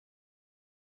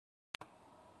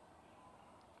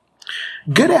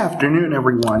Good afternoon,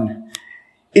 everyone.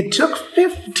 It took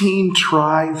 15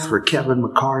 tries for Kevin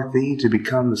McCarthy to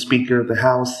become the Speaker of the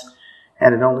House,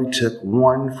 and it only took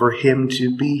one for him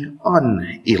to be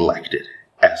unelected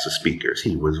as the Speaker.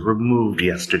 He was removed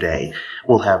yesterday.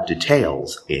 We'll have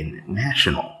details in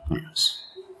national news.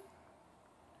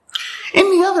 In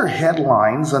the other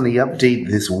headlines on the update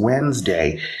this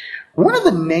Wednesday, one of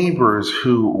the neighbors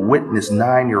who witnessed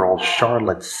 9-year-old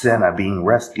Charlotte Senna being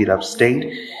rescued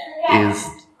upstate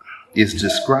is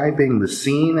describing the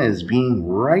scene as being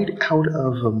right out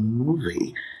of a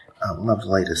movie. I'll have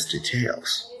latest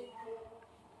details.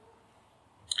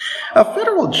 A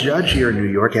federal judge here in New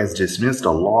York has dismissed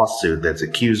a lawsuit that's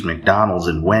accused McDonald's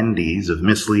and Wendy's of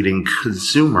misleading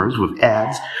consumers with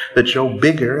ads that show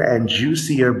bigger and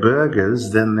juicier burgers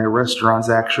than their restaurants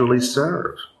actually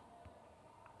serve.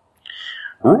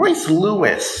 Royce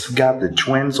Lewis got the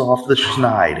Twins off the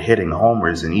schneid, hitting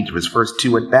homers in each of his first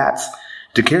two at-bats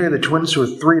to carry the Twins to a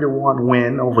 3-1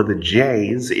 win over the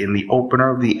Jays in the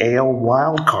opener of the AL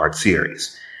Wildcard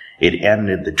Series. It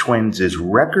ended the Twins'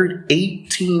 record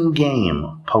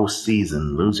 18-game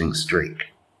postseason losing streak.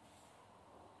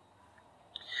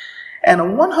 And a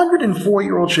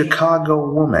 104-year-old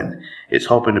Chicago woman is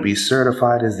hoping to be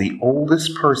certified as the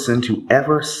oldest person to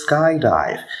ever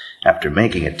skydive after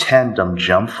making a tandem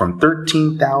jump from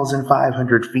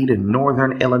 13,500 feet in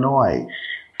northern Illinois,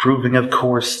 proving, of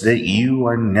course, that you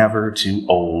are never too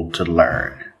old to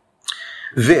learn.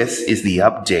 This is the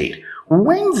update.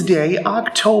 Wednesday,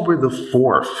 October the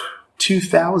 4th,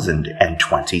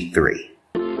 2023.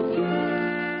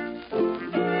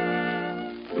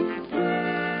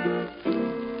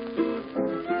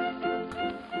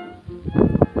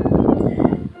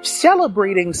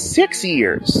 Celebrating 6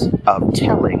 years of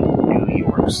telling New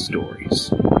York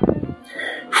stories.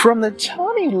 From the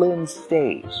Tawny Lynn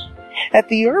stage at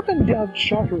the Urban Dove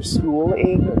Charter School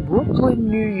in Brooklyn,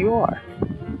 New York,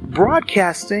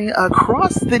 broadcasting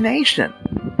across the nation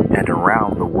and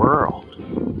around the world.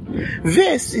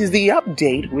 This is the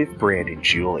update with Brandon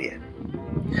Julian.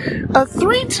 A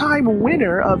 3-time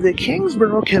winner of the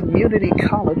Kingsborough Community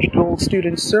College Gold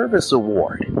Student Service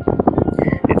Award.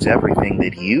 It's everything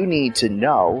that you need to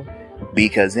know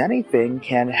because anything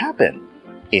can happen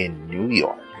in New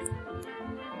York.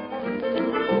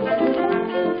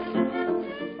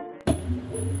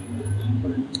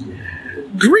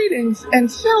 Greetings and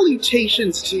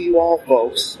salutations to you all,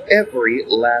 folks, every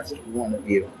last one of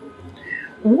you.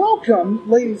 Welcome,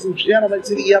 ladies and gentlemen,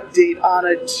 to the update on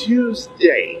a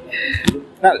Tuesday.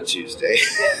 Not a Tuesday.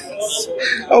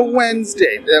 A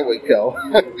Wednesday. There we go.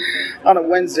 On a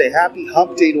Wednesday. Happy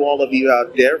hump day to all of you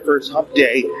out there. First hump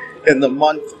day in the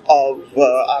month of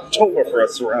October for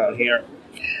us around here.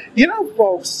 You know,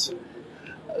 folks,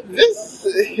 this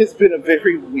has been a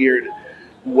very weird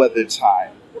weather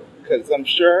time. Because I'm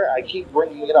sure I keep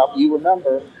bringing it up. You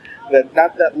remember that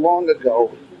not that long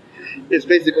ago, it's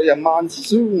basically a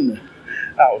monsoon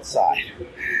outside.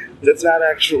 That's not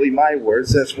actually my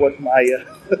words. That's what my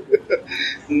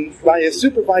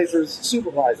supervisor's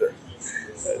supervisor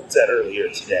said earlier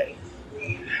today.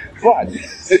 But,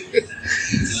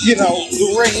 you know,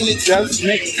 the rain, it does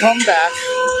make a comeback.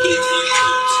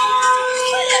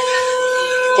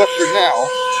 But for now,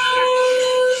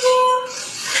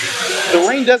 the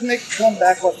rain does make a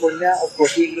comeback, but for now, of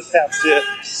course, we just have to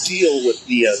deal with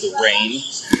the rain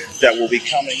that will be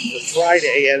coming for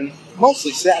Friday and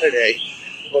mostly Saturday.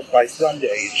 But by Sunday,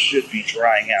 it should be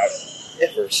drying out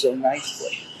ever so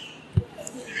nicely.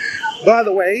 By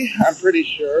the way, I'm pretty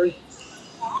sure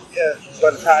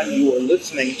by the time you are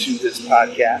listening to this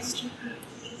podcast,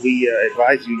 we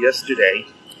advised you yesterday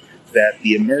that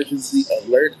the emergency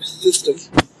alert system,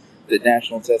 the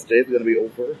national test day, is going to be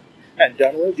over and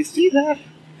done with. You see that?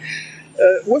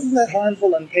 Wasn't that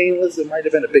harmful and painless? It might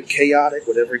have been a bit chaotic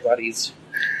with everybody's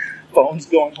phones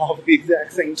going off at the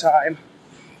exact same time.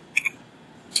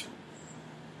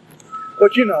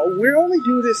 But you know, we only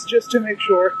do this just to make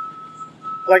sure,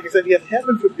 like I said, if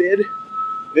heaven forbid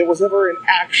there was ever an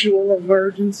actual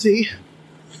emergency,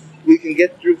 we can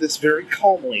get through this very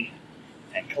calmly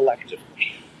and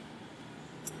collectively.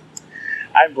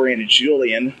 I'm Brandon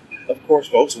Julian. Of course,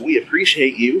 folks, we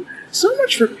appreciate you so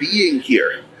much for being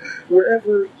here,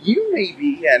 wherever you may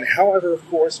be, and however, of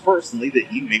course, personally,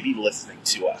 that you may be listening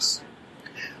to us.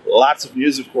 Lots of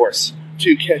news, of course,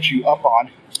 to catch you up on.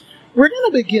 We're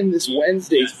going to begin this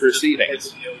Wednesday's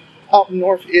proceedings up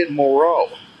north in Moreau,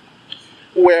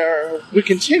 where we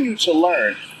continue to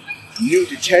learn new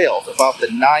details about the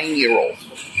 9-year-old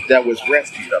that was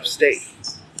rescued upstate.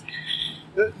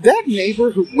 That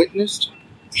neighbor who witnessed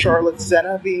Charlotte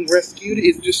Senna being rescued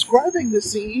is describing the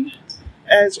scene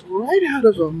as right out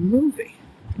of a movie.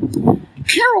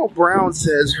 Carol Brown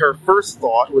says her first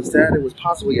thought was that it was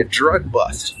possibly a drug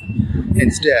bust.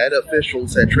 Instead,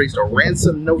 officials had traced a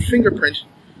ransom note fingerprint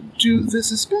to the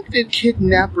suspected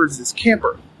kidnapper's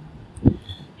camper.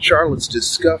 Charlotte's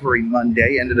discovery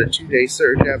Monday ended a 2-day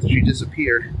search after she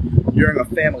disappeared during a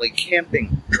family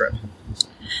camping trip.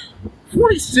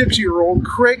 46-year-old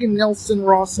Craig Nelson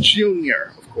Ross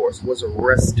Jr., of course, was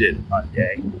arrested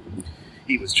Monday.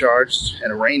 He was charged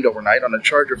and arraigned overnight on a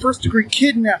charge of first-degree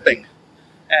kidnapping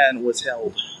and was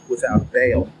held without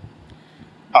bail.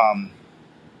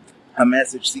 A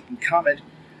message seeking comment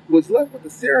was left with the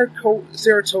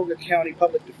Saratoga County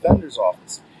Public Defender's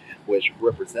Office, which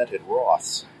represented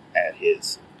Ross at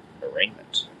his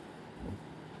arraignment.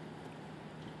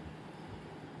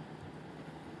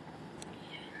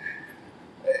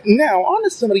 Now, on to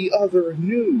some of the other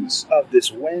news of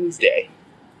this Wednesday.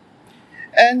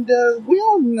 And we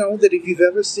all know that if you've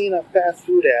ever seen a fast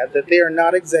food ad, that they are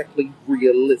not exactly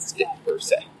realistic, per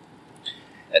se.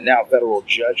 And now a federal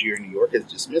judge here in New York has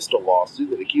dismissed a lawsuit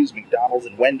that accused McDonald's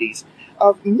and Wendy's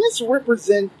of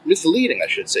misleading,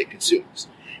 consumers,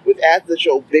 with ads that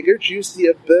show bigger,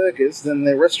 juicier burgers than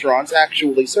their restaurants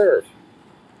actually serve.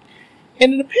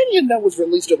 In an opinion that was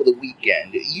released over the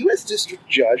weekend, U.S. District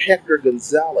Judge Hector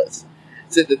Gonzalez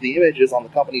said that the images on the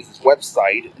company's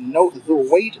website note the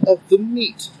weight of the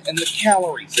meat and the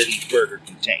calories that each burger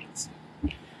contains.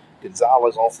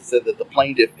 Gonzalez also said that the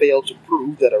plaintiff failed to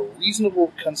prove that a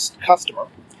reasonable customer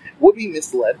would be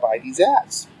misled by these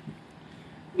ads.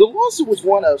 The lawsuit was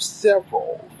one of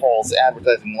several false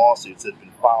advertising lawsuits that have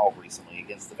been filed recently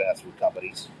against the fast food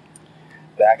companies.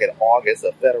 Back in August,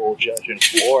 a federal judge in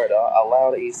Florida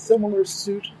allowed a similar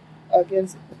suit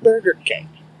against Burger King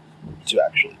to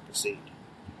actually proceed.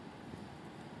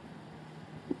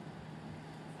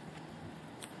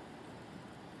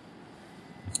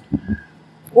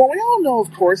 Well, we all know,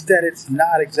 of course, that it's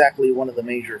not exactly one of the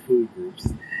major food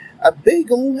groups. A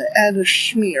bagel and a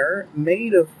schmear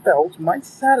made of felt might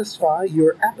satisfy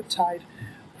your appetite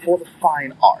for the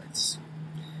fine arts.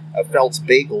 Felt's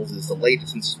Bagels is the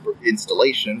latest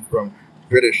installation from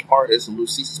British artist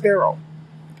Lucy Sparrow.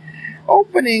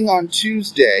 Opening on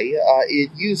Tuesday,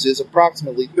 it uses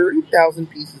approximately 30,000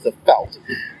 pieces of felt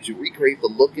to recreate the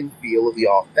look and feel of the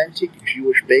authentic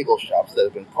Jewish bagel shops that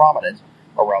have been prominent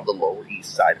around the Lower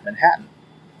East Side of Manhattan.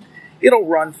 It'll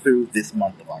run through this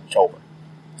month of October.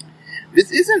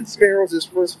 This isn't Sparrow's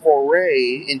first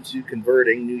foray into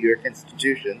converting New York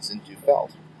institutions into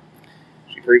felt.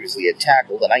 She previously had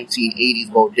tackled a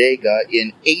 1980s bodega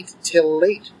in 8 Till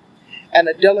 8 and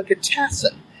a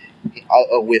delicatessen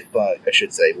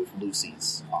with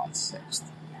Lucy's on 6th.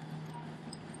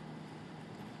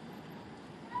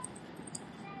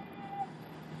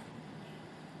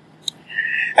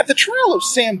 At the trial of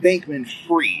Sam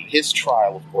Bankman-Fried, his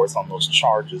trial, of course, on those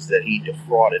charges that he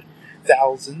defrauded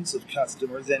thousands of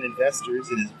customers and investors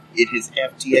in his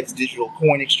FTX digital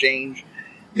coin exchange,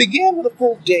 began with a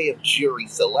full day of jury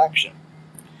selection.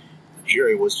 The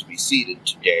jury was to be seated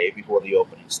today before the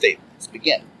opening statements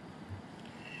begin.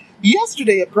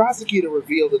 Yesterday, a prosecutor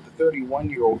revealed that the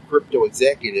 31-year-old crypto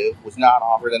executive was not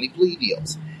offered any plea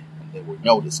deals, and there were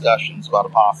no discussions about a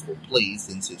possible plea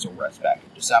since his arrest back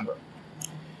in December.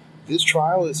 This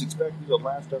trial is expected to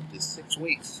last up to 6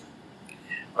 weeks.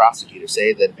 Prosecutors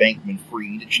say that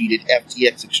Bankman-Fried cheated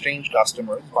FTX exchange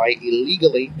customers by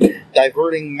illegally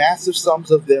diverting massive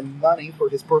sums of their money for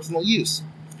his personal use,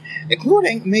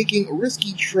 including making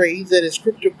risky trades at his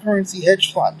cryptocurrency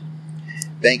hedge fund.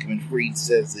 Bankman-Fried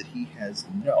says that he has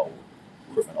no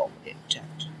criminal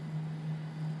intent.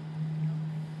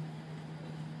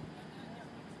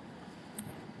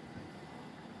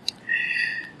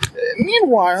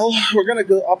 Meanwhile, we're going to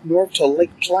go up north to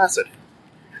Lake Placid,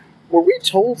 where we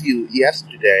told you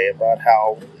yesterday about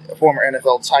how former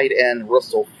NFL tight end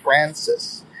Russell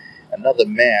Francis, another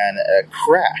man,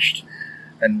 crashed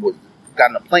and got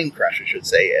in a plane crash,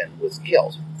 and was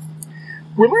killed.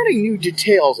 We're learning new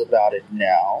details about it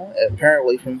now,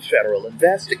 apparently from federal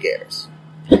investigators.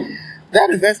 That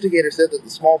investigator said that the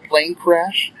small plane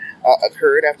crash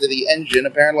occurred after the engine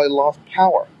apparently lost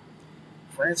power.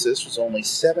 Francis was only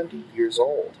 70 years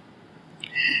old.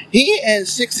 He and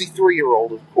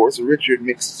 63-year-old, of course, Richard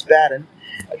McSpadden,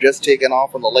 had just taken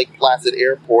off from the Lake Placid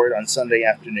Airport on Sunday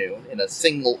afternoon in a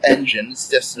single-engine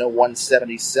Cessna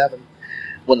 177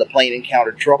 when the plane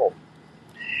encountered trouble.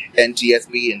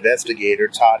 NTSB investigator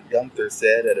Todd Gunther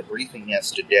said at a briefing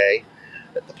yesterday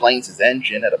that the plane's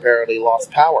engine had apparently lost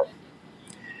power.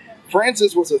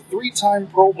 Francis was a 3-time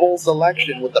Pro Bowl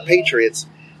selection with the Patriots,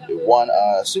 who won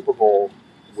a Super Bowl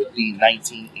with the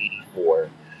 1984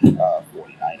 49ers.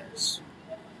 News.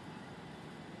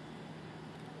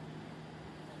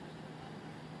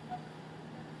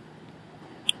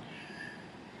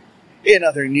 In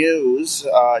other news,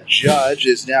 a judge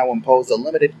has now imposed a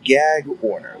limited gag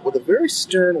order with a very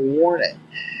stern warning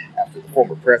after the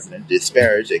former president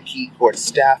disparaged a key court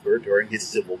staffer during his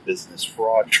civil business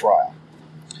fraud trial.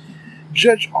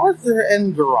 Judge Arthur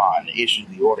Engoron issued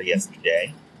the order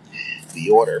yesterday. The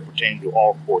order pertaining to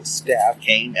all court staff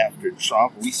came after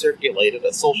Trump recirculated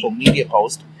a social media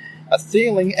post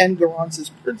assailing Engoron's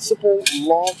principal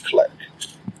law clerk.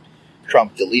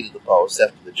 Trump deleted the post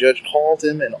after the judge called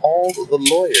him and all of the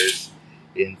lawyers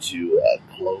into a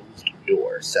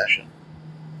closed-door session.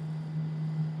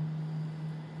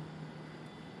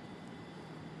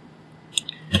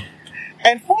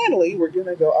 And finally, we're going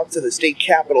to go up to the state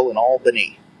capitol in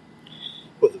Albany.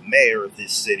 With the mayor of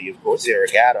this city, of course,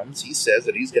 Eric Adams, he says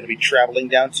that he's going to be traveling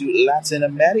down to Latin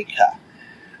America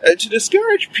to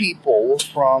discourage people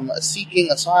from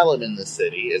seeking asylum in the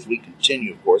city as we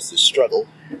continue, of course, to struggle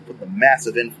with the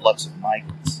massive influx of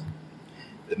migrants.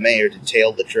 The mayor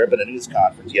detailed the trip at a news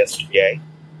conference yesterday.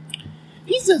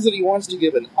 He says that he wants to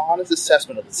give an honest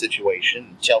assessment of the situation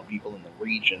and tell people in the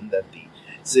region that the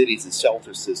city's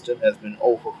shelter system has been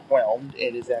overwhelmed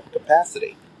and is at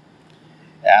capacity.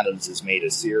 Adams has made a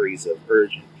series of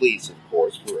urgent pleas, of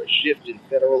course, for a shift in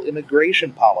federal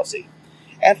immigration policy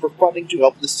and for funding to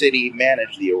help the city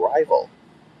manage the arrival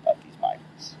of these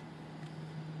migrants.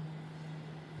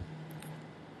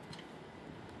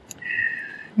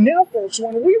 Now, folks,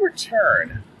 when we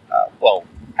return,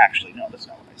 actually, no, that's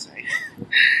not what I say.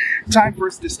 Time for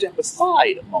us to step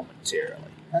aside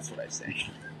momentarily. That's what I say.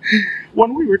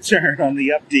 When we return on the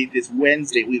update this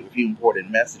Wednesday, we have a few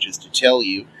important messages to tell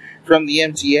you from the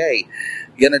MTA.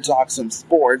 Gonna talk some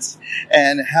sports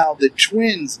and how the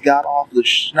Twins got off the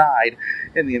schneid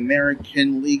in the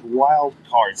American League Wild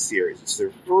Card Series. It's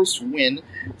their first win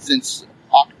since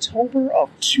October of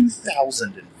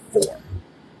 2004.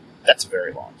 That's a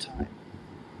very long time.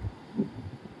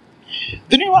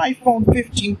 The new iPhone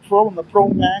 15 Pro and the Pro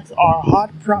Max are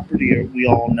hot property, we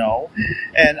all know.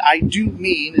 And I do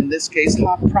mean, in this case,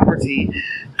 hot property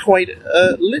quite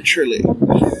literally.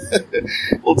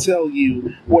 We'll tell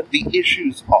you what the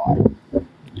issues are.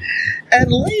 And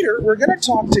later, we're going to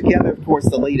talk together, of course,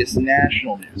 the latest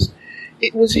national news.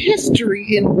 It was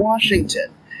history in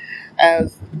Washington,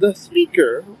 as the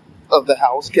Speaker of the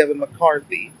House, Kevin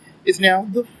McCarthy, is now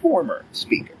the former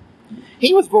Speaker.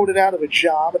 He was voted out of a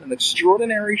job in an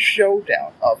extraordinary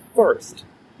showdown of first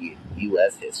in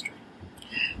U.S. history.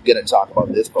 Going to talk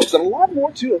about this, folks, and a lot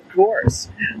more too, of course,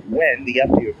 when the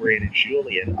update of Brandon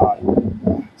Julian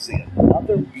on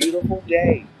another beautiful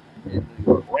day.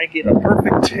 We're ranking a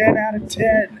perfect 10 out of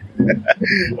 10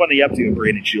 when the update of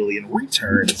Brandon Julian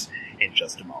returns in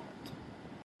just a moment.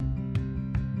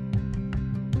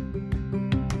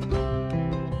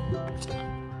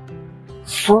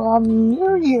 From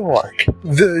New York,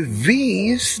 the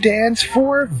V stands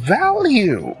for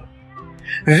value.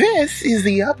 This is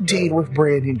the update with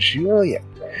Brandon Julian,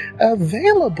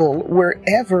 available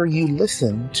wherever you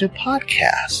listen to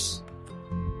podcasts.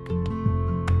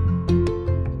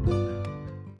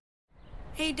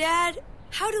 Hey, Dad,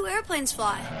 how do airplanes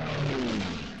fly?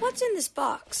 What's in this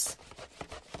box?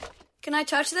 Can I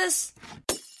touch this?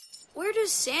 Where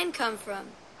does sand come from?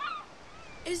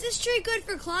 Is this tree good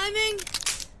for climbing?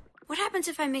 What happens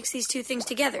if I mix these two things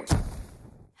together?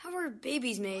 How are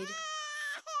babies made?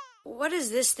 What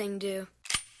does this thing do?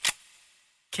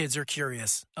 Kids are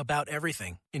curious about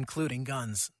everything, including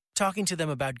guns. Talking to them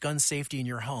about gun safety in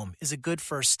your home is a good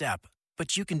first step,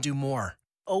 but you can do more.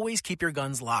 Always keep your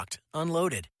guns locked,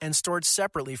 unloaded, and stored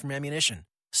separately from ammunition.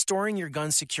 Storing your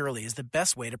guns securely is the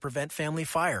best way to prevent family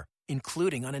fire,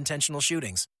 including unintentional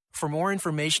shootings. For more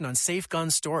information on safe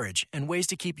gun storage and ways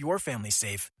to keep your family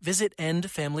safe, visit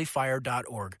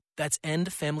endfamilyfire.org. That's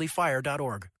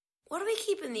endfamilyfire.org. What do we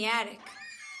keep in the attic?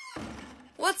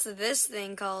 What's this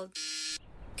thing called?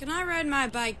 Can I ride my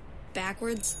bike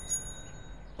backwards?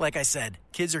 Like I said,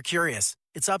 kids are curious.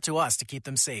 It's up to us to keep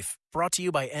them safe. Brought to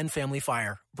you by End Family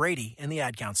Fire, Brady, and the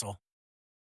Ad Council.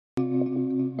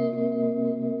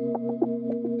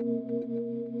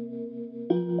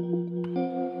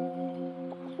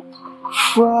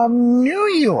 From New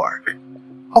York,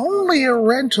 only a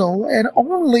rental and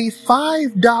only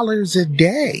 $5 a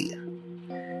day.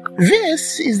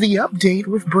 This is the update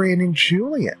with Brandon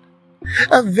Julian,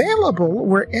 available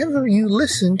wherever you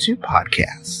listen to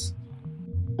podcasts.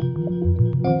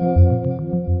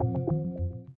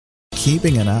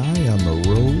 Keeping an eye on the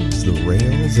roads, the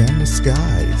rails, and the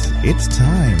skies, it's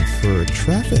time for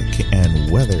traffic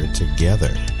and weather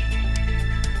together.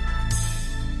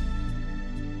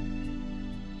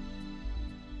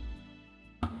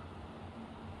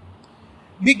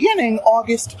 Beginning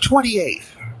August 28th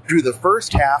through the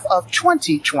first half of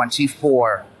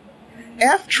 2024,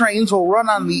 F trains will run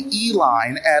on the E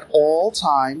line at all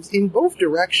times in both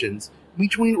directions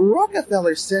between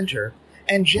Rockefeller Center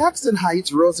and Jackson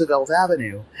Heights Roosevelt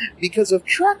Avenue because of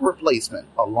track replacement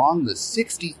along the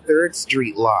 63rd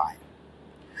Street line.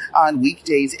 On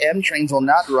weekdays, M trains will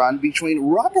not run between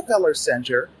Rockefeller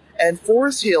Center and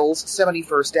Forest Hills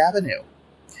 71st Avenue.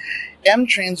 M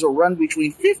trains will run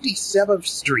between 57th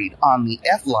Street on the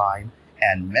F line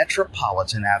and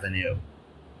Metropolitan Avenue.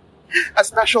 A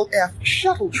special F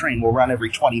shuttle train will run every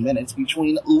 20 minutes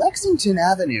between Lexington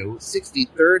Avenue,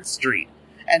 63rd Street,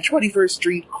 and 21st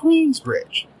Street,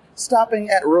 Queensbridge,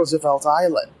 stopping at Roosevelt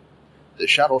Island. The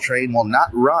shuttle train will not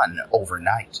run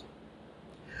overnight.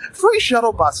 Free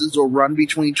shuttle buses will run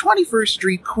between 21st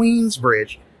Street,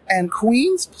 Queensbridge, and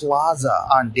Queens Plaza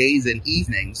on days and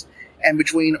evenings, and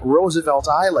between Roosevelt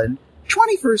Island,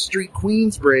 21st Street,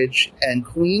 Queensbridge, and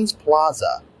Queens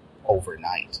Plaza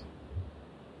overnight.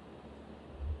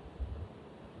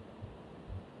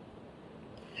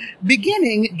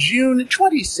 Beginning June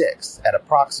 26th at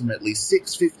approximately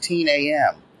 6:15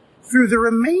 a.m. through the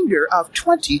remainder of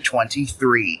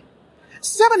 2023,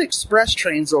 7 express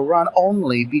trains will run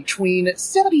only between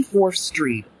 74th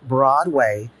Street,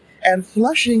 Broadway, and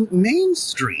Flushing Main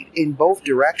Street in both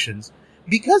directions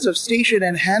because of station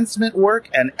enhancement work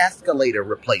and escalator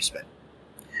replacement.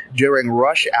 During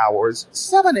rush hours,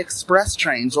 7 express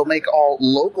trains will make all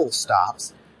local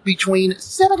stops between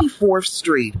 74th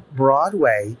Street,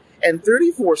 Broadway, and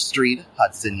 34th Street,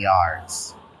 Hudson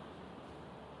Yards.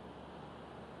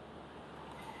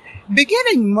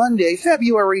 Beginning Monday,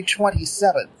 February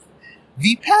 27th,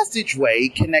 the passageway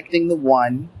connecting the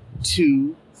 1,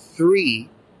 2, 3,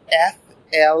 F,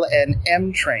 L, and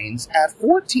M trains at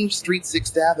 14th Street,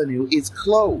 6th Avenue is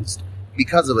closed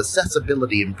because of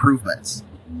accessibility improvements.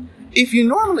 If you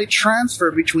normally transfer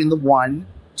between the 1,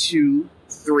 2,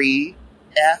 3,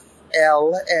 F,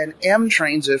 L, and M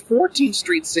trains at 14th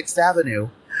Street, 6th Avenue,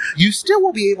 you still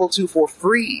will be able to for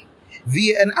free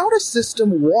via an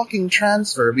out-of-system walking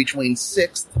transfer between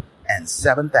 6th and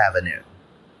 7th Avenue.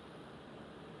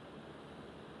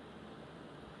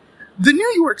 The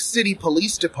New York City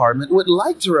Police Department would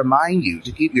like to remind you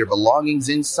to keep your belongings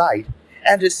in sight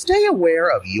and to stay aware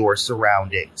of your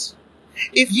surroundings.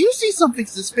 If you see something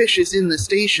suspicious in the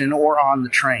station or on the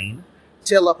train,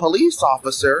 tell a police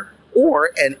officer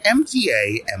or an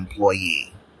MTA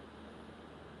employee.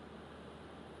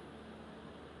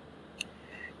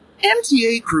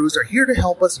 MTA crews are here to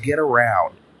help us get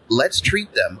around. Let's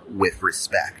treat them with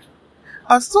respect.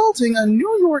 Assaulting a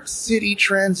New York City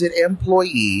Transit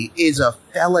employee is a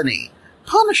felony,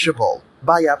 punishable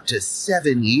by up to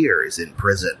 7 years in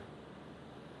prison.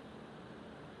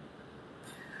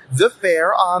 The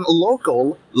fare on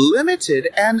local, limited,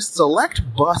 and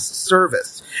select bus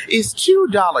service is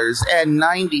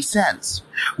 $2.90,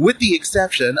 with the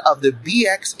exception of the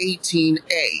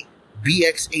BX18A,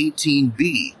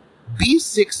 BX18B,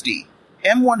 B60,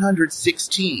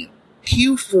 M116,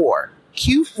 Q4,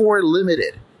 Q4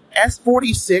 Limited,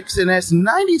 S46, and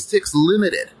S96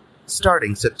 Limited,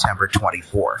 starting September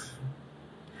 24th.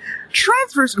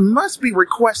 Transfers must be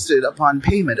requested upon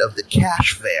payment of the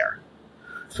cash fare.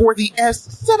 For the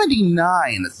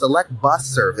S79 Select Bus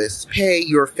Service, pay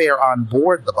your fare on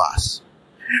board the bus.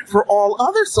 For all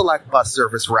other Select Bus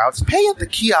Service routes, pay at the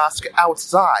kiosk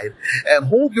outside and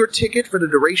hold your ticket for the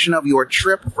duration of your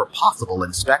trip for possible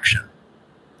inspection.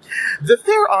 The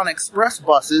fare on express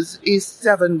buses is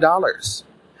 $7.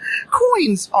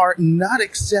 Coins are not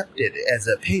accepted as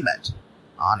a payment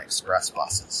on express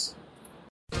buses.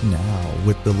 Now,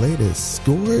 with the latest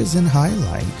scores and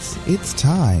highlights, it's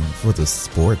time for the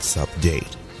Sports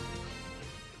Update.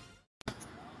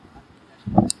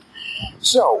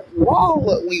 So, while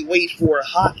we wait for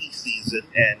hockey season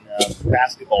and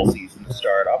basketball season to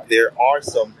start up, there are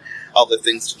some other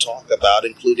things to talk about,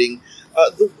 including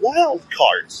the Wild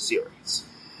Card series.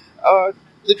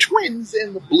 The Twins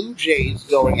and the Blue Jays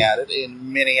going at it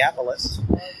in Minneapolis.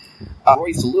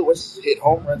 Royce Lewis hit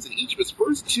home runs in each of his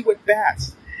first 2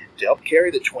 at-bats to help carry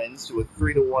the Twins to a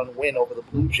 3-1 win over the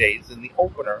Blue Jays in the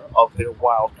opener of their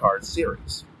Wild Card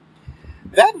series.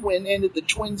 That win ended the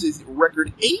Twins'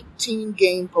 record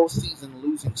 18-game postseason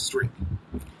losing streak.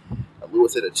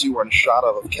 Lewis hit a 2-run shot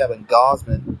of Kevin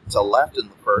Gausman to left in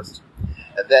the first,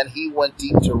 and then he went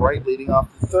deep to right leading off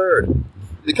the third,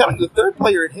 becoming the third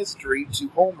player in history to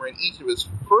homer in each of his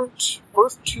first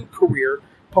 2 career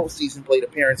postseason plate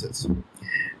appearances.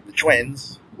 The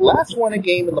Twins last won a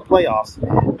game in the playoffs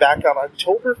back on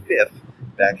October 5th,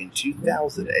 back in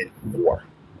 2004.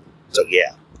 So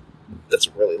yeah, That's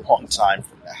a really long time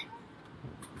from now.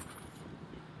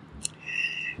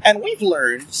 And we've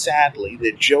learned, sadly,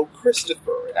 that Joe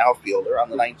Christopher, an outfielder on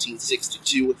the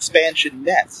 1962 expansion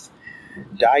Mets,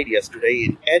 died yesterday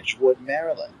in Edgewood,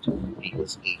 Maryland. He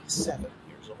was 87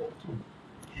 years old.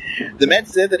 The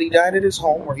Mets said that he died at his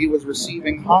home where he was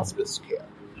receiving hospice care.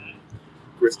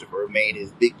 Christopher made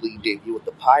his big league debut with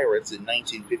the Pirates in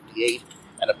 1958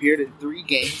 and appeared in 3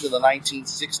 games in the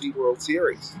 1960 World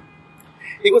Series.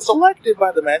 He was selected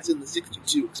by the Mets in the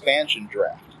 62 expansion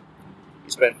draft.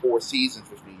 He spent 4 seasons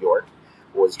with New York,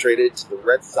 was traded to the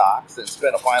Red Sox, and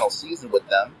spent a final season with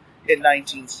them in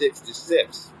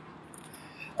 1966.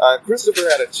 Christopher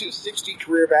had a .260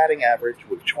 career batting average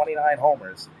with 29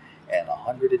 homers and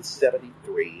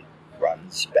 173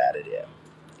 runs batted in.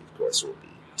 He, of course, will be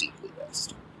deeply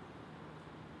missed.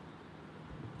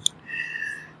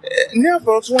 Now,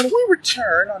 folks, when we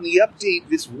return on the update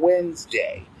this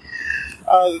Wednesday,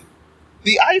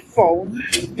 the iPhone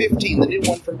 15, the new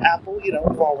one from Apple, you know,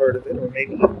 we've all heard of it, or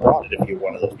maybe you bought it if you're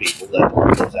one of those people that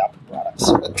love those Apple products.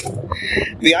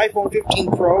 The iPhone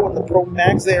 15 Pro and the Pro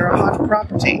Max, they are a hot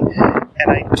property. And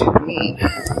I do mean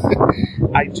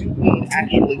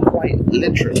actually quite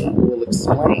literally. We'll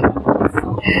explain.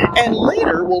 And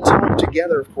later, we'll talk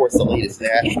together, of course, the latest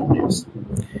national news.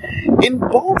 In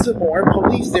Baltimore,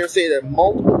 police there say that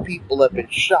multiple people have been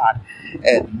shot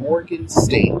at Morgan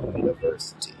State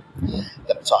University. Going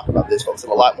to talk about this, folks,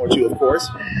 and a lot more too, of course.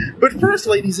 But first,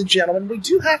 ladies and gentlemen, we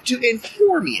do have to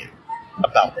inform you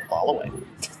about the following.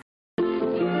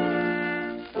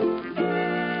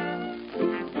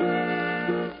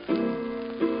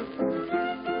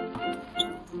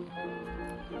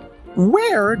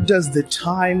 Where does the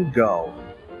time go?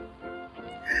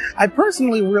 I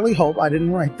personally really hope I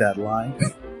didn't write that line.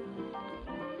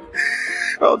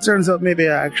 Well, it turns out maybe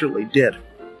I actually did.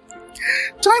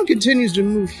 Time continues to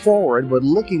move forward, but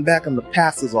looking back on the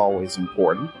past is always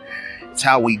important. It's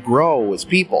how we grow as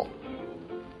people.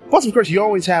 Plus, of course, you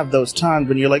always have those times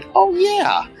when you're like, oh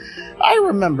yeah, I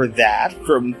remember that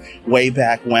from way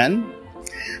back when.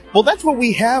 Well, that's what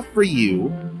we have for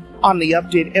you on the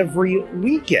update every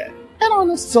weekend, and on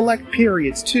the select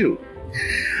periods too.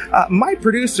 My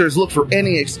producers look for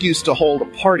any excuse to hold a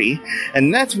party,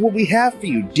 and that's what we have for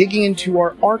you, digging into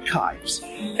our archives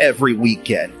every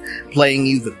weekend, playing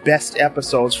you the best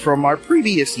episodes from our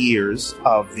previous years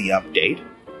of the update.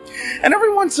 And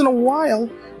every once in a while,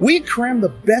 we cram the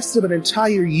best of an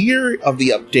entire year of the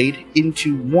update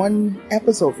into one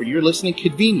episode for your listening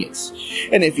convenience.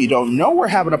 And if you don't know we're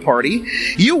having a party,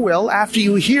 you will after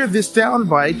you hear this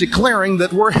soundbite declaring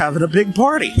that we're having a big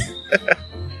party.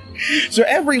 So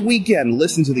every weekend,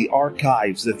 listen to the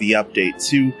archives of the update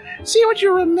to see what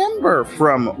you remember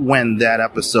from when that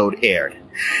episode aired.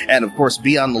 And of course,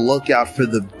 be on the lookout for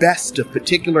the best of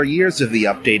particular years of the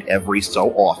update every so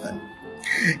often.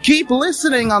 Keep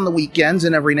listening on the weekends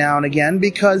and every now and again,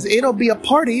 because it'll be a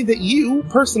party that you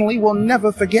personally will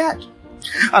never forget.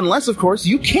 Unless, of course,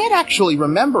 you can't actually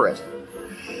remember it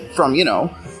from,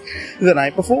 the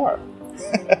night before.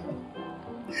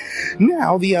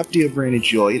 Now, the update of Brain and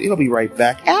Joy, it'll be right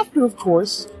back after, of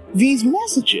course, these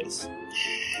messages.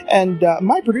 And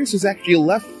my producers actually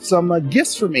left some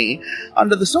gifts for me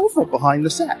under the sofa behind the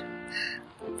set.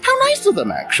 How nice of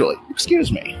them, actually.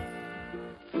 Excuse me.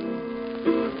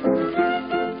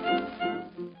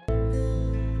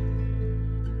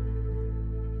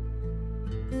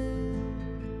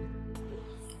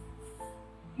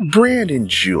 Brandon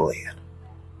Julian.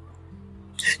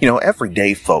 Every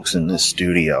day, folks, in this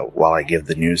studio, while I give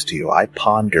the news to you, I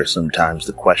ponder sometimes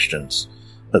the questions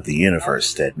of the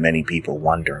universe that many people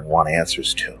wonder and want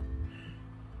answers to.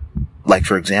 Like,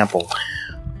 for example,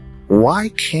 why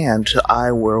can't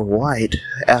I wear white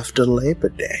after Labor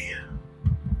Day?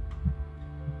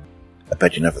 I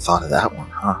bet you never thought of that one,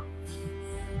 huh?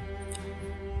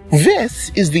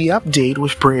 This is the update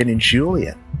with Brandon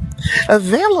Julian.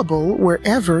 Available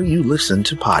wherever you listen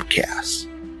to podcasts.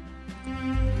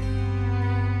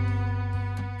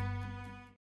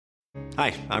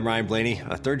 Hi, I'm Ryan Blaney,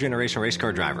 a third-generation race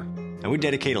car driver, and we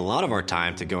dedicate a lot of our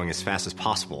time to going as fast as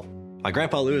possible. My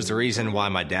Grandpa Lou is the reason why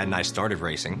my dad and I started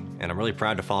racing, and I'm really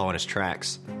proud to follow in his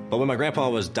tracks. But when my grandpa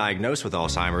was diagnosed with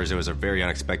Alzheimer's, it was a very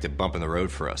unexpected bump in the road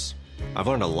for us. I've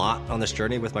learned a lot on this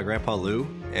journey with my Grandpa Lou,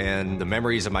 and the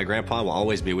memories of my grandpa will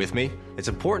always be with me. It's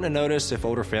important to notice if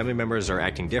older family members are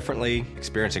acting differently,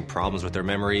 experiencing problems with their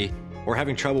memory, or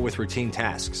having trouble with routine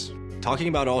tasks. Talking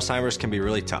about Alzheimer's can be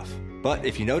really tough. But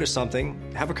if you notice something,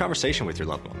 have a conversation with your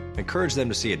loved one. encourage them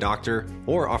to see a doctor,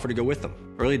 or offer to go with them.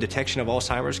 Early detection of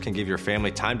Alzheimer's can give your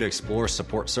family time to explore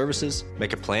support services,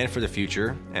 make a plan for the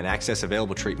future, and access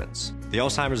available treatments. The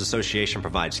Alzheimer's Association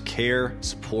provides care,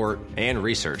 support, and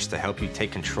research to help you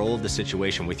take control of the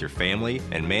situation with your family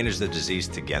and manage the disease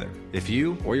together. If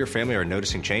you or your family are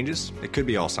noticing changes, it could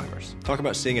be Alzheimer's. Talk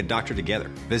about seeing a doctor together.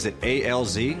 Visit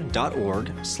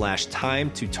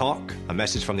alz.org/time-to-talk. A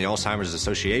message from the Alzheimer's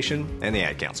Association and the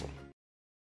Ad Council.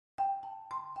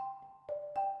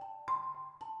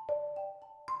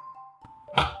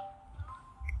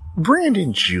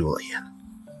 Brandon Julian.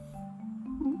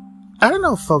 I don't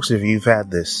know, folks, if you've had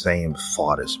this same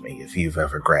thought as me, if you've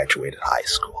ever graduated high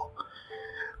school.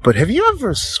 But have you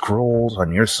ever scrolled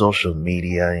on your social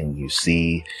media and you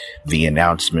see the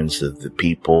announcements of the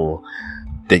people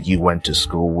that you went to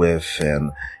school with,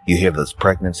 and you hear those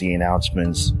pregnancy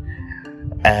announcements,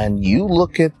 and you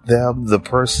look at them, the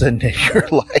person, and you're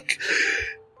like,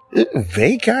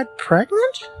 they got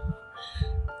pregnant?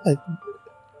 Like,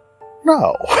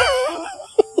 no.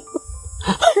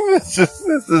 This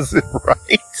isn't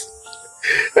right.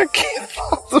 That can't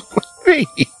possibly be.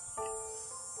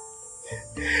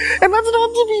 And that's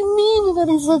not to be mean in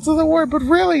any sense of the word, but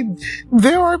really,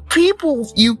 there are people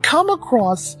you come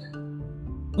across,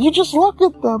 you just look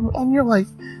at them and you're like,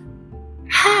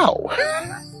 how?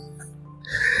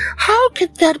 How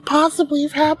could that possibly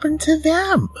have happened to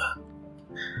them?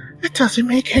 It doesn't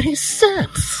make any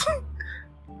sense.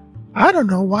 I don't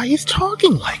know why he's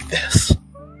talking like this.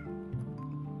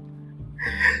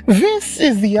 This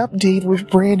is the update with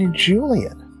Brandon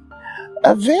Julian,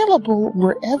 available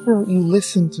wherever you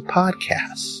listen to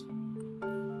podcasts.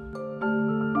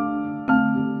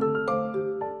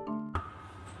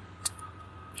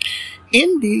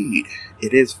 Indeed,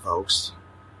 it is, folks.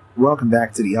 Welcome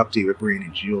back to the update with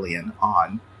Brandon Julian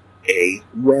on a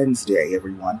Wednesday,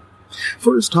 everyone.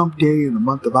 First hump day in the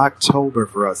month of October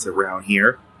for us around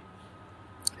here.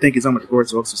 Thank you so much, of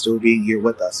course, folks, for still being here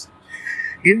with us.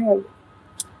 You know,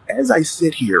 as I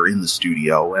sit here in the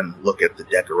studio and look at the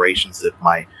decorations that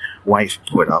my wife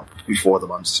put up before the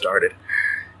month started,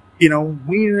 you know,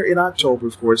 we're in October,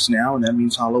 of course, now, and that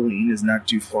means Halloween is not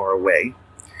too far away.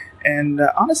 And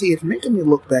honestly, it's making me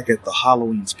look back at the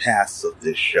Halloween's past of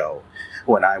this show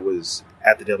when I was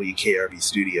at the WKRB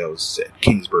studios at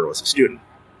Kingsborough as a student.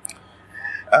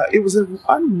 It was an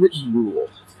unwritten rule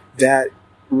that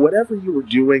whatever you were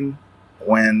doing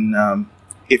when,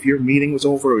 if your meeting was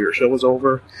over or your show was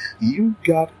over, you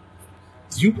got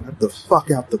the fuck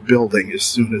out the building as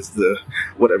soon as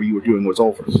whatever you were doing was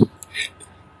over.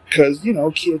 Because, you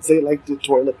know, kids, they like the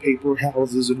toilet paper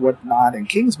houses and whatnot, and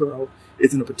Kingsborough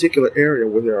is in a particular area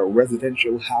where there are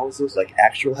residential houses, like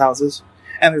actual houses,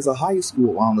 and there's a high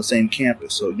school on the same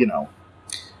campus, so, you know,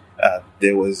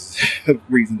 there was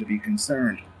reason to be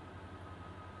concerned.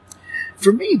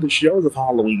 For me, the shows of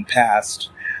Halloween past,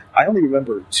 I only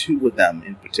remember two of them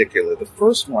in particular. The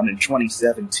first one in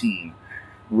 2017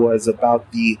 was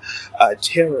about the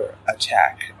terror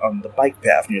attack on the bike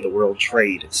path near the World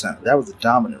Trade Center. That was the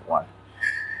dominant one.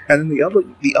 And then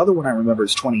the other one I remember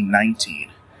is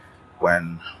 2019,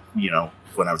 when I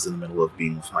was in the middle of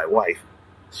being with my wife.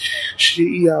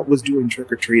 She was doing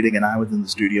trick-or-treating, and I was in the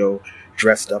studio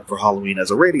dressed up for Halloween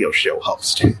as a radio show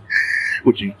host,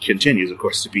 which continues, of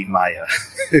course, to be my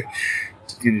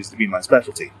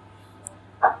specialty.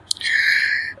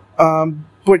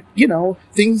 But, you know,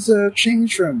 things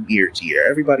change from year to year.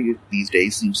 Everybody these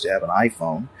days seems to have an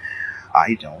iPhone.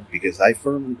 I don't, because I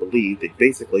firmly believe that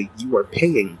basically you are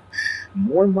paying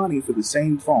more money for the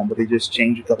same phone, but they just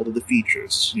change a couple of the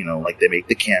features. You know, like they make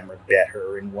the camera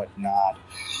better and whatnot.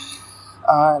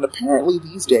 And apparently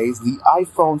these days, the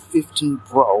iPhone 15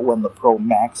 Pro and the Pro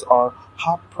Max are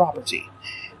hot property.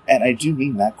 And I do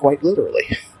mean that quite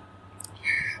literally.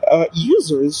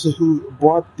 Users who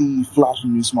bought the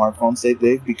flashing new smartphone say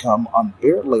they've become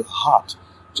unbearably hot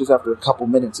just after a couple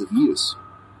minutes of use.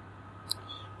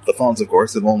 The phones, of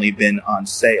course, have only been on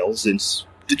sale since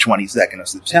the 22nd of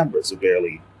September, so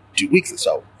barely 2 weeks or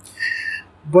so.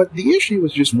 But the issue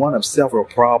is just one of several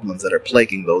problems that are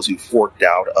plaguing those who forked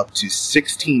out up to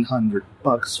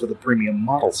 $1,600 for the premium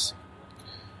models.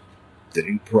 The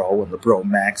new Pro and the Pro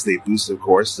Max, they boost, of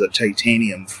course, the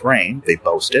titanium frame, they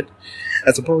boasted,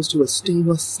 as opposed to a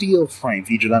stainless steel frame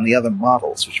featured on the other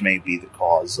models, which may be the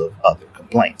cause of other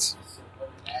complaints.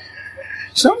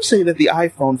 Some say that the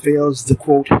iPhone fails the,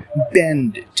 quote,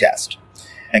 bend test,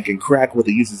 and can crack with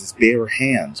the user's bare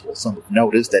hands, while some have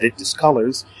noticed that it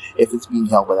discolors if it's being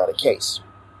held without a case.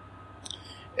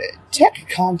 Tech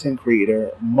content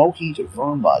creator Mohit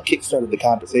Verma kickstarted the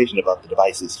conversation about the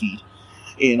device's heat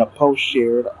in a post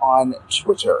shared on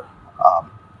Twitter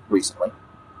recently.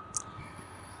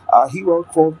 He wrote,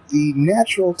 quote, "The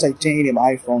natural titanium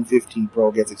iPhone 15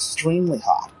 Pro gets extremely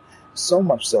hot, so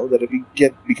much so that it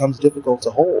becomes difficult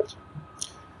to hold.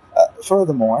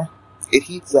 Furthermore, it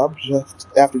heats up just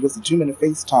after just a 2-minute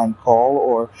FaceTime call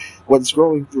or when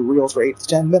scrolling through Reels for 8 to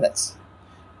 10 minutes.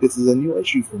 This is a new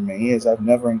issue for me, as I've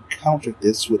never encountered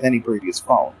this with any previous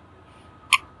phone."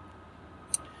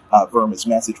 Verma's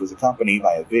message was accompanied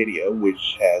by a video,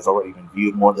 which has already been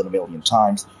viewed more than 1 million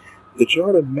times, that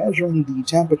showed him measuring the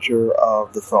temperature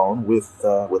of the phone with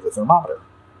a thermometer.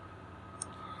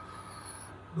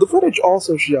 The footage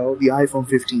also showed the iPhone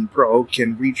 15 Pro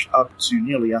can reach up to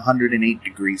nearly 108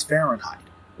 degrees Fahrenheit,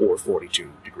 or 42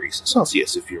 degrees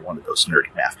Celsius if you're one of those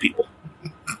nerdy math people.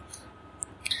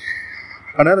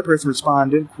 Another person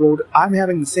responded, quote, "I'm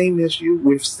having the same issue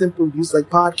with simple use like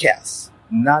podcasts,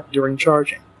 not during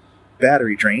charging.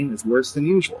 Battery drain is worse than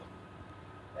usual."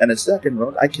 And a second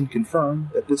wrote, "I can confirm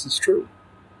that this is true."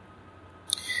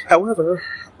 However,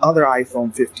 other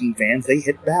iPhone 15 fans, they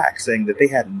hit back, saying that they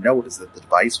hadn't noticed that the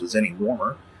device was any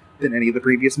warmer than any of the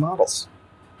previous models.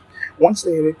 One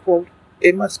stated, quote,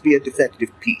 "It must be a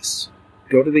defective piece.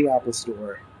 Go to the Apple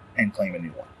Store and claim a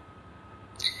new one."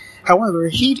 However,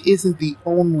 heat isn't the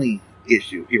only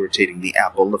issue irritating the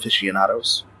Apple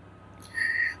aficionados.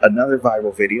 Another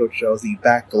viral video shows the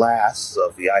back glass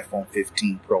of the iPhone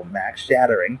 15 Pro Max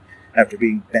shattering after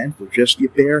being bent with just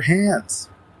your bare hands.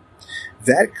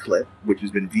 That clip, which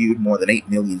has been viewed more than 8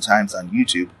 million times on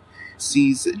YouTube,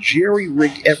 sees Jerry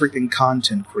Rig Everything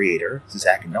content creator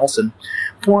Zach Nelson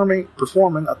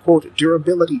performing a, quote,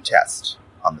 durability test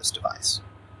on this device.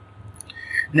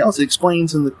 Nelson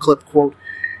explains in the clip, quote,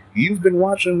 "You've been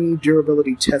watching me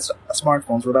durability test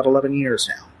smartphones for about 11 years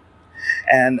now,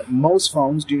 and most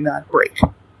phones do not break.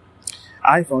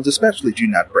 iPhones especially do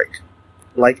not break,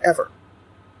 like ever.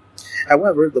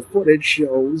 However, the footage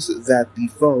shows that the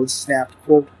phone snapped,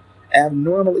 quote,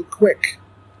 abnormally quick,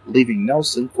 leaving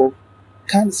Nelson, quote,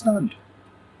 kind of stunned."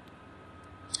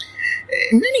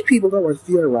 Many people, though, are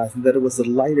theorizing that it was the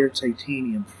lighter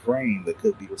titanium frame that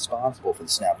could be responsible for the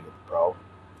snapping of the Pro.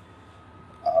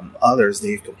 Others,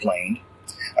 they've complained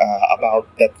about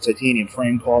that the titanium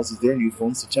frame causes their new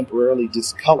phones to temporarily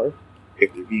discolor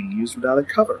if they're being used without a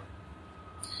cover.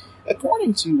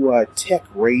 According to Tech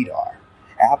Radar,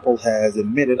 Apple has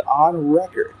admitted on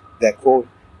record that, quote,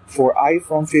 for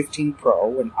iPhone 15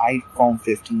 Pro and iPhone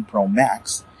 15 Pro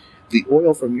Max, the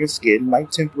oil from your skin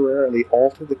might temporarily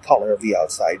alter the color of the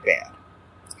outside band.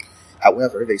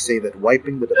 However, they say that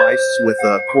wiping the device with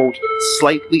a, quote,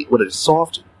 slightly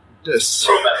soft,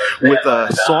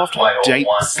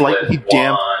 slightly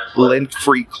damp,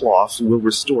 lint-free cloth will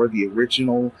restore the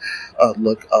original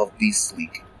look of the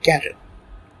sleek gadget.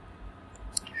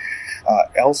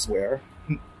 Elsewhere,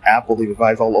 Apple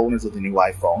advised all owners of the new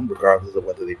iPhone, regardless of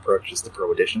whether they purchase the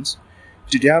Pro Editions,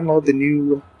 to download the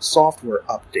new software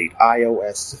update,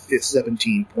 iOS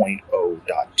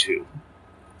 17.0.2.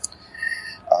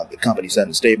 The company said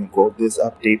in a statement, quote, "This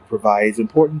update provides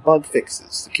important bug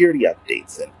fixes, security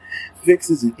updates, and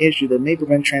fixes an issue that may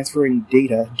prevent transferring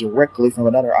data directly from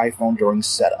another iPhone during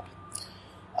setup."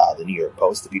 The New York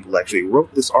Post, the people who actually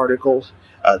wrote this article,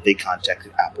 they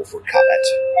contacted Apple for comment.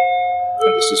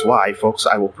 And this is why, folks,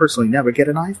 I will personally never get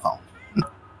an iPhone.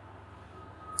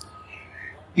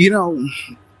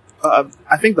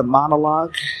 I think the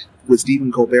monologue with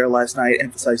Stephen Colbert last night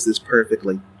emphasized this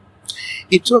perfectly.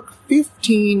 It took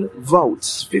 15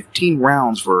 votes, 15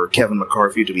 rounds for Kevin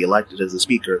McCarthy to be elected as the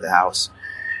Speaker of the House,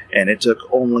 and it took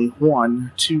only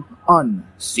one to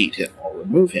unseat him, or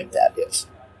remove him, that is.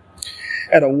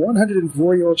 And a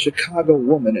 104-year-old Chicago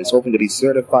woman is hoping to be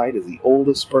certified as the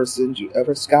oldest person to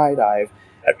ever skydive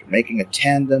after making a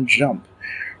tandem jump,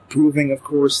 proving, of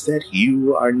course, that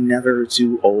you are never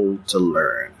too old to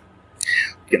learn.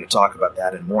 We're going to talk about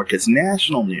that and more, because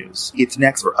national news, it's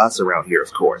next for us around here,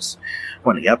 of course,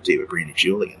 when the update with Brandon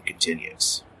Julian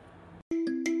continues.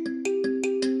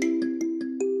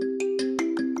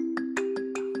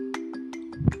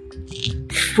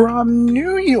 From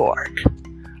New York,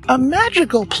 a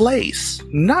magical place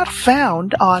not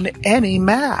found on any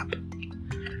map.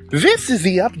 This is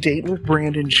the update with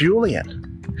Brandon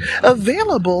Julian,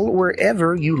 available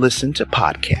wherever you listen to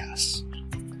podcasts.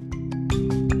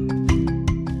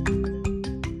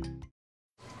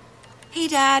 Hey,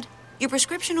 Dad, your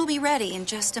prescription will be ready in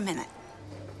just a minute.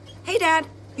 Hey, Dad,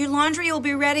 your laundry will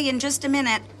be ready in just a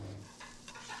minute.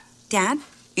 Dad,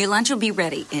 your lunch will be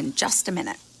ready in just a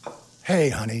minute. Hey,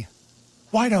 honey,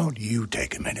 why don't you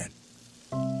take a minute?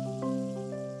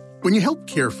 When you help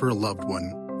care for a loved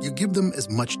one, you give them as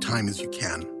much time as you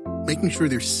can, making sure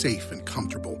they're safe and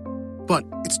comfortable. But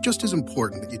it's just as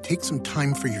important that you take some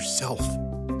time for yourself.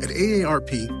 At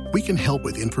AARP, we can help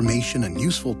with information and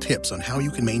useful tips on how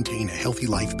you can maintain a healthy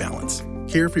life balance,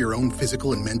 care for your own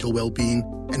physical and mental well-being,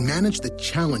 and manage the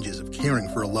challenges of caring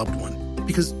for a loved one.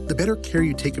 Because the better care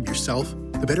you take of yourself,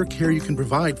 the better care you can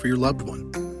provide for your loved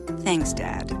one. Thanks,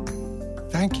 Dad.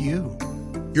 Thank you.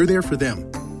 You're there for them.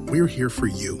 We're here for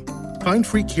you. Find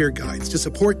free care guides to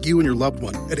support you and your loved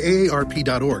one at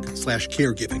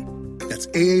aarp.org/caregiving. That's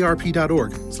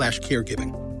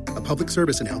aarp.org/caregiving. A public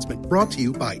service announcement brought to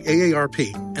you by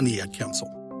AARP and the Ad Council.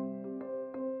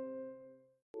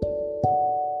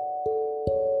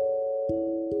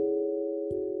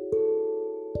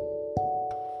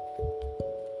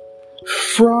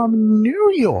 From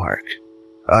New York,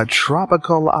 a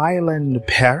tropical island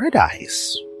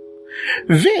paradise.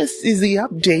 This is the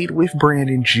update with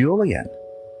Brandon Julian.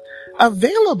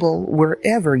 Available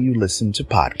wherever you listen to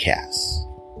podcasts.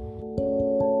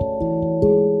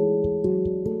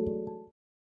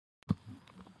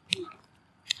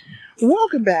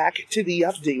 Welcome back to the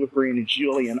update with Brandon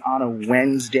Julian on a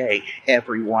Wednesday,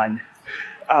 everyone.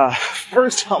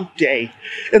 First hump day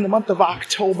in the month of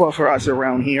October for us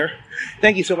around here.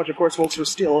 Thank you so much, of course, folks, for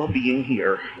still being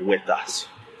here with us.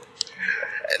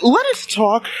 Let us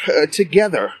talk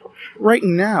together right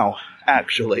now,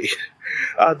 actually.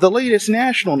 The latest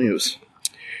national news.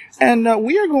 And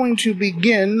we are going to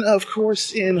begin, of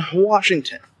course, in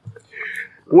Washington,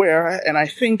 where, and I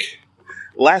think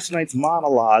last night's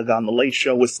monologue on The Late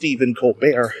Show with Stephen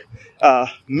Colbert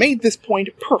made this point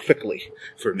perfectly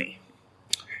for me.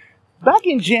 Back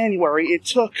in January, it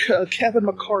took Kevin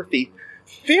McCarthy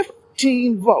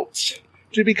 15 votes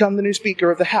to become the new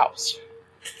Speaker of the House.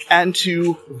 And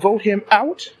to vote him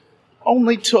out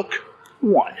only took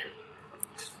 1.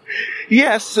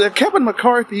 Yes, Kevin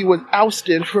McCarthy was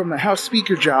ousted from the House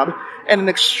Speaker job in an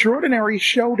extraordinary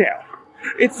showdown.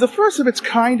 It's the first of its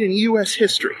kind in U.S.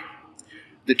 history.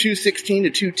 The 216 to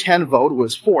 210 vote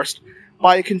was forced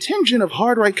by a contingent of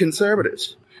hard-right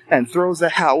conservatives and throws the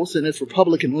House and its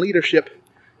Republican leadership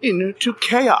into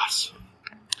chaos.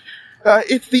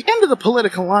 It's the end of the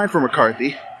political line for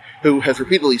McCarthy, who has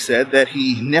repeatedly said that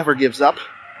he never gives up,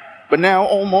 but now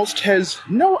almost has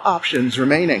no options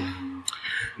remaining.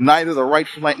 Neither the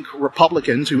right-flank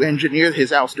Republicans who engineered his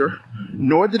ouster,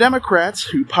 nor the Democrats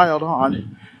who piled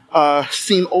on,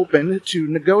 seem open to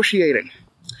negotiating.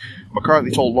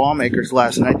 McCarthy told lawmakers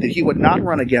last night that he would not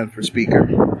run again for Speaker.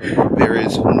 There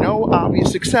is no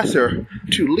obvious successor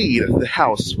to lead the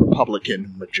House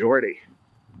Republican majority.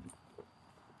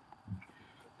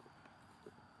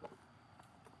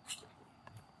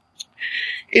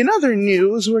 In other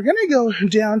news, we're going to go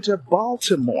down to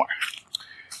Baltimore,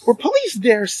 where police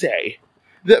dare say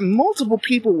that multiple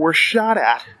people were shot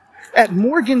at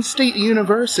Morgan State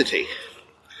University.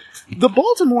 The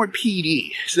Baltimore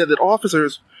PD said that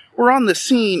officers were on the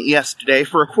scene yesterday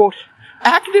for a, quote,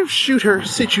 active shooter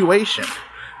situation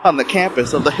on the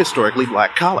campus of the historically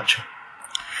black college.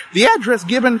 The address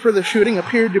given for the shooting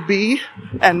appeared to be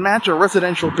and match a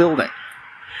residential building.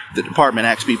 The department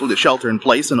asked people to shelter in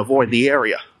place and avoid the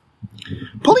area.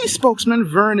 Police spokesman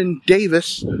Vernon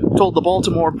Davis told the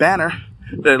Baltimore Banner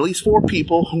that at least 4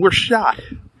 people were shot.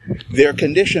 Their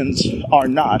conditions are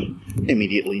not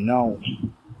immediately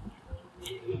known.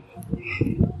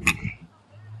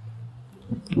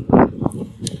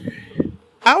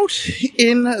 Out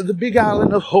in the Big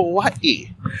Island of Hawaii,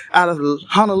 out of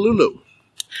Honolulu,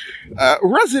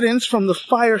 residents from the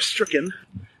fire-stricken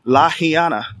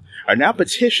Lahaina are now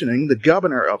petitioning the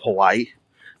governor of Hawaii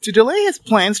to delay his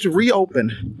plans to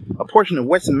reopen a portion of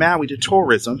West Maui to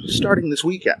tourism starting this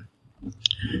weekend.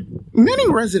 Many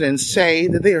residents say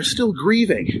that they are still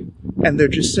grieving and they're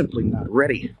just simply not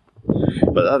ready.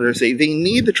 But others say they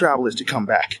need the travelers to come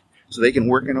back so they can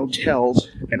work in hotels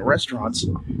and restaurants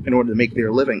in order to make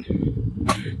their living.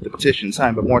 The petition,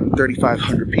 signed by more than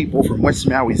 3,500 people from West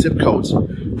Maui zip codes,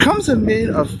 comes amid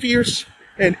a fierce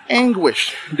and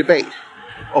anguished debate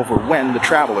over when the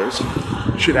travelers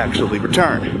should actually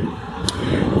return.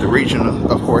 The region,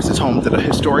 of course, is home to the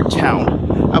historic town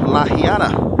of Lahaina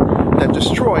that was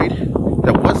destroyed,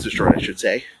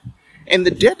 in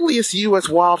the deadliest U.S.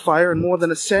 wildfire in more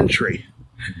than a century.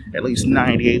 At least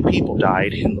 98 people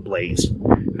died in the blaze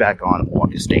back on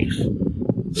August 8th.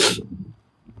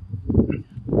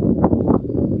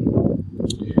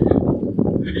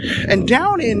 And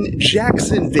down in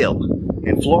Jacksonville,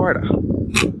 in Florida,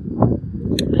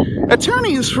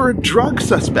 attorneys for a drug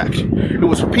suspect who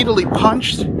was repeatedly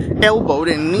punched, elbowed,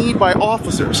 and kneed by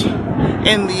officers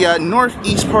in the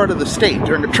northeast part of the state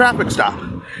during a traffic stop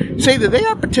say that they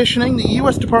are petitioning the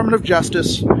U.S. Department of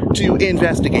Justice to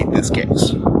investigate this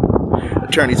case.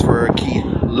 attorneys for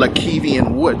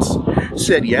Lakevian Woods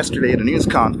said yesterday at a news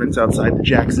conference outside the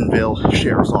Jacksonville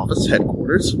Sheriff's Office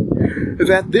headquarters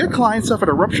that their client suffered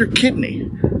a ruptured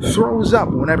kidney, throws up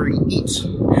whenever he eats,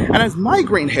 and has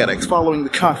migraine headaches following the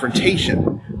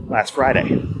confrontation last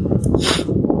Friday.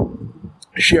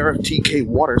 Sheriff T.K.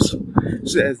 Waters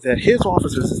says that his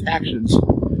officers' actions,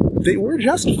 they were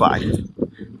justified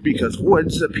because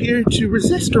Woods appeared to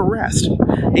resist arrest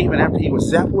even after he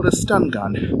was zapped with a stun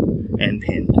gun and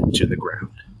pinned to the ground.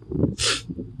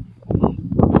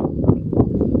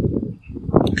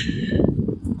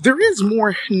 There is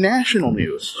more national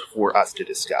news for us to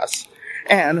discuss,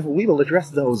 and we will address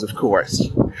those, of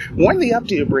course, when the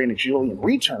update of Brandon Julian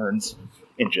returns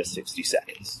in just 60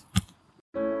 seconds.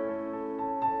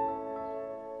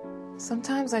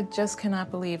 Sometimes I just cannot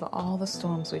believe all the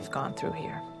storms we've gone through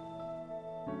here.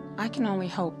 I can only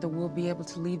hope that we'll be able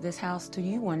to leave this house to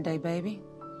you one day, baby.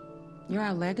 You're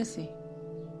our legacy.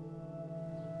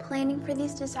 Planning for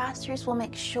these disasters will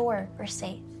make sure we're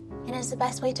safe, and is the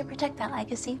best way to protect that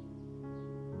legacy.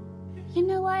 You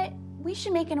know what? We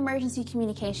should make an emergency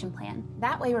communication plan.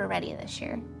 That way we're ready this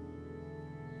year.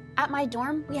 At my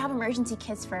dorm, we have emergency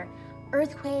kits for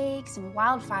earthquakes and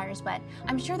wildfires, but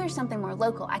I'm sure there's something more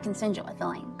local I can send you with a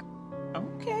link.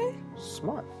 Okay.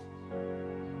 Smart.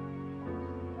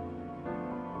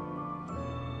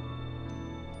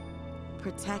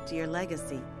 Protect your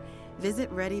legacy. Visit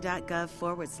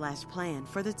ready.gov/plan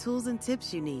for the tools and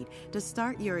tips you need to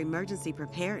start your emergency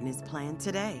preparedness plan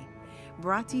today.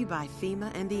 Brought to you by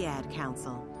FEMA and the Ad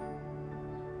Council.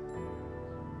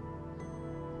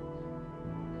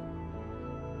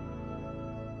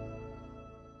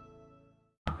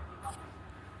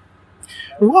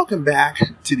 Welcome back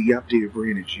to the update of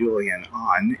Brandon Julian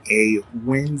on a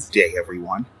Wednesday,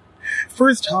 everyone.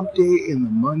 First hump day in the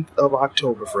month of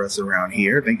October for us around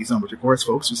here. Thank you so much, of course,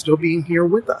 folks, for still being here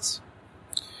with us.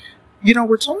 You know,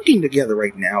 we're talking together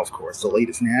right now, of course, the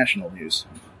latest national news.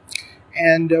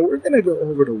 And we're going to go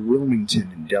over to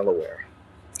Wilmington in Delaware,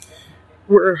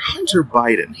 where Hunter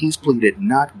Biden, he's pleaded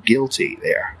not guilty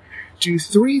there to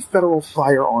 3 federal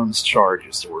firearms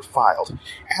charges that were filed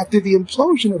after the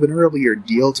implosion of an earlier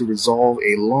deal to resolve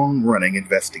a long-running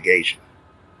investigation.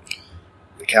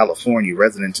 The California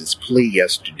resident's plea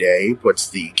yesterday puts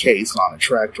the case on a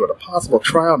track toward a possible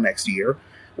trial next year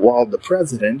while the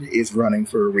president is running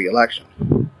for re-election.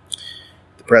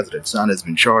 The president's son has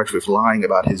been charged with lying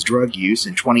about his drug use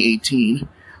in 2018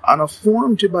 on a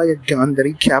form to buy a gun that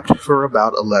he kept for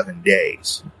about 11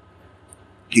 days.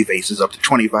 He faces up to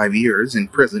 25 years in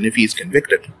prison if he's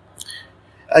convicted.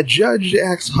 A judge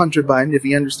asked Hunter Biden if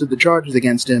he understood the charges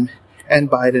against him, and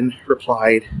Biden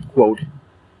replied, quote,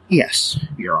 "Yes,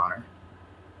 Your Honor."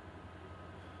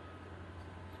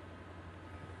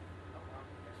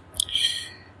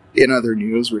 In other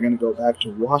news, we're going to go back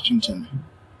to Washington,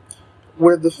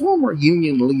 where the former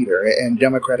Union leader and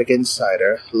Democratic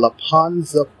insider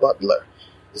Laphonza Butler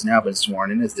has now been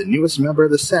sworn in as the newest member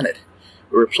of the Senate,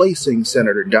 replacing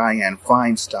Senator Dianne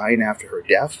Feinstein after her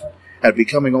death and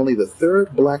becoming only the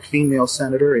 3rd black female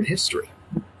senator in history.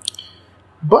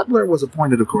 Butler was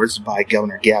appointed, of course, by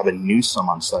Governor Gavin Newsom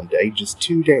on Sunday, just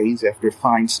 2 days after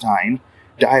Feinstein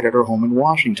died at her home in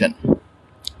Washington.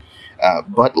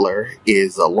 Butler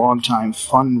is a longtime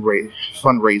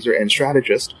fundraiser and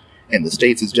strategist in the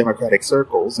state's Democratic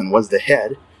circles and was the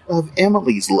head of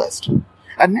Emily's List,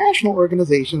 a national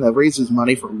organization that raises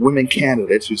money for women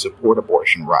candidates who support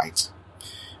abortion rights.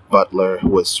 Butler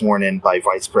was sworn in by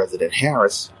Vice President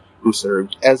Harris, who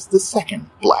served as the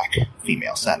 2nd black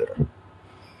female senator.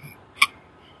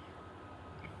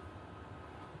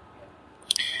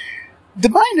 The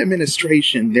Biden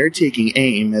administration, they're taking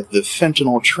aim at the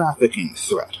fentanyl trafficking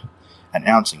threat,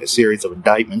 announcing a series of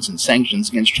indictments and sanctions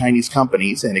against Chinese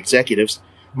companies and executives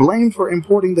blamed for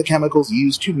importing the chemicals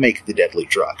used to make the deadly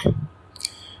drug.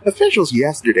 Officials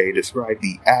yesterday described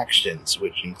the actions,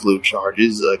 which include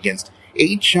charges against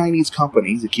 8 Chinese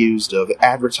companies accused of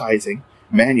advertising,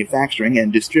 manufacturing,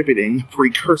 and distributing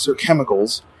precursor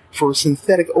chemicals for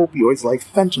synthetic opioids like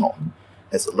fentanyl,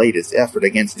 as the latest effort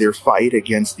against their fight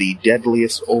against the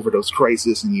deadliest overdose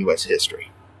crisis in U.S. history.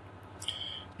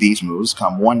 These moves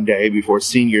come one day before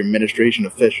senior administration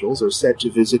officials are set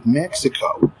to visit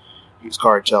Mexico, whose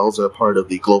cartels are part of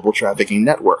the global trafficking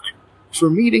network, for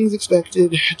meetings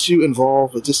expected to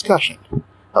involve a discussion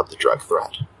of the drug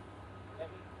threat.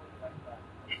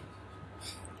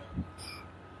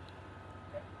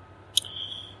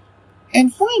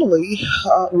 And finally,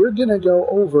 we're going to go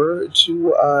over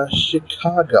to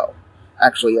Chicago,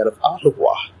 actually out of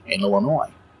Ottawa in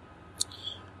Illinois,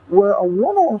 where a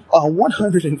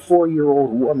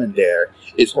 104-year-old woman there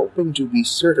is hoping to be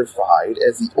certified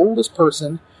as the oldest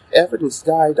person ever to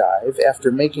skydive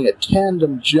after making a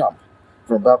tandem jump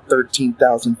from about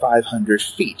 13,500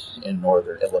 feet in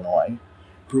northern Illinois,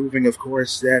 proving, of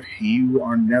course, that you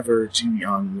are never too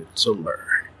young to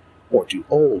learn, or too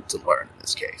old to learn in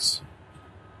this case.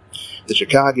 The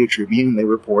Chicago Tribune, they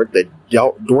report that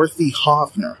Dorothy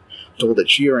Hoffner told a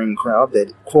cheering crowd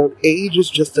that, quote, age is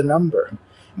just a number,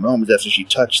 moments after she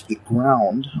touched the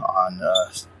ground on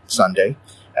Sunday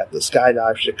at the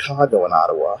Skydive Chicago in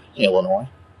Ottawa, Illinois.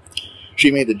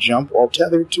 She made the jump while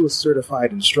tethered to a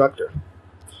certified instructor.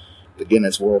 The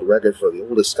Guinness World Record for the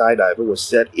oldest skydiver was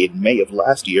set in May of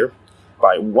last year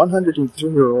by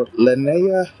 103-year-old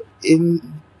Linnea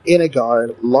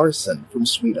Inegard Larsson from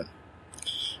Sweden.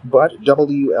 But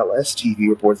WLS-TV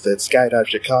reports that Skydive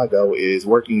Chicago is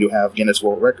working to have Guinness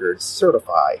World Records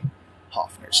certify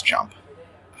Hoffner's jump.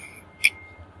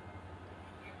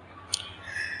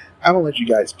 I will let you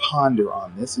guys ponder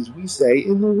on this as we say,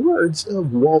 in the words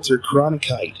of Walter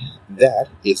Cronkite, that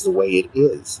is the way it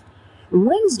is.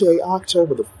 Wednesday,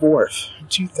 October the 4th,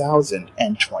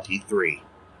 2023.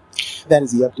 That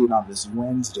is the update on this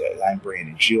Wednesday. I'm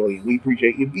Brandon Julie. We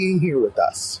appreciate you being here with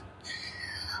us.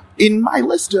 In my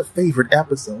list of favorite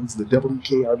episodes, the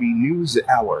WKRB News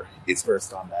Hour is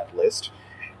first on that list.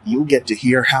 You'll get to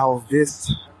hear how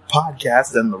this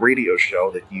podcast and the radio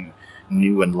show that you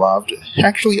knew and loved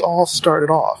actually all started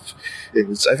off.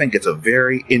 I think it's a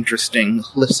very interesting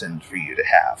listen for you to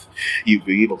have. You'll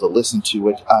be able to listen to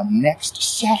it next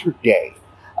Saturday,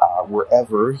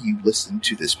 wherever you listen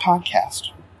to this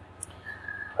podcast.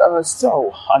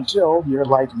 So, until you're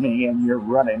like me and you're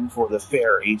running for the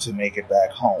ferry to make it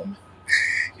back home,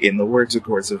 in the words, of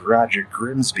course, of Roger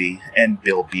Grimsby and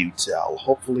Bill Butel,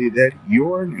 hopefully that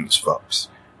your news, folks,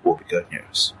 will be good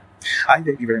news. I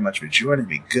thank you very much for joining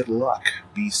me. Good luck,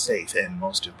 be safe, and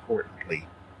most importantly,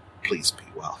 please be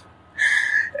well.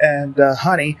 And,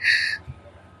 honey,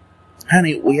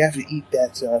 we have to eat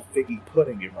that figgy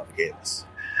pudding your mother gave us.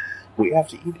 We have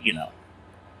to eat it,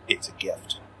 It's a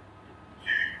gift.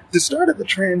 The start of the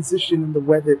transition in the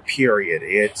weather period,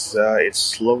 it's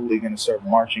slowly going to start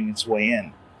marching its way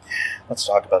in. Let's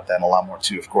talk about that and a lot more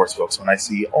too, of course, folks, when I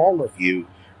see all of you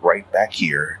right back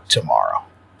here tomorrow.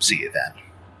 See you then.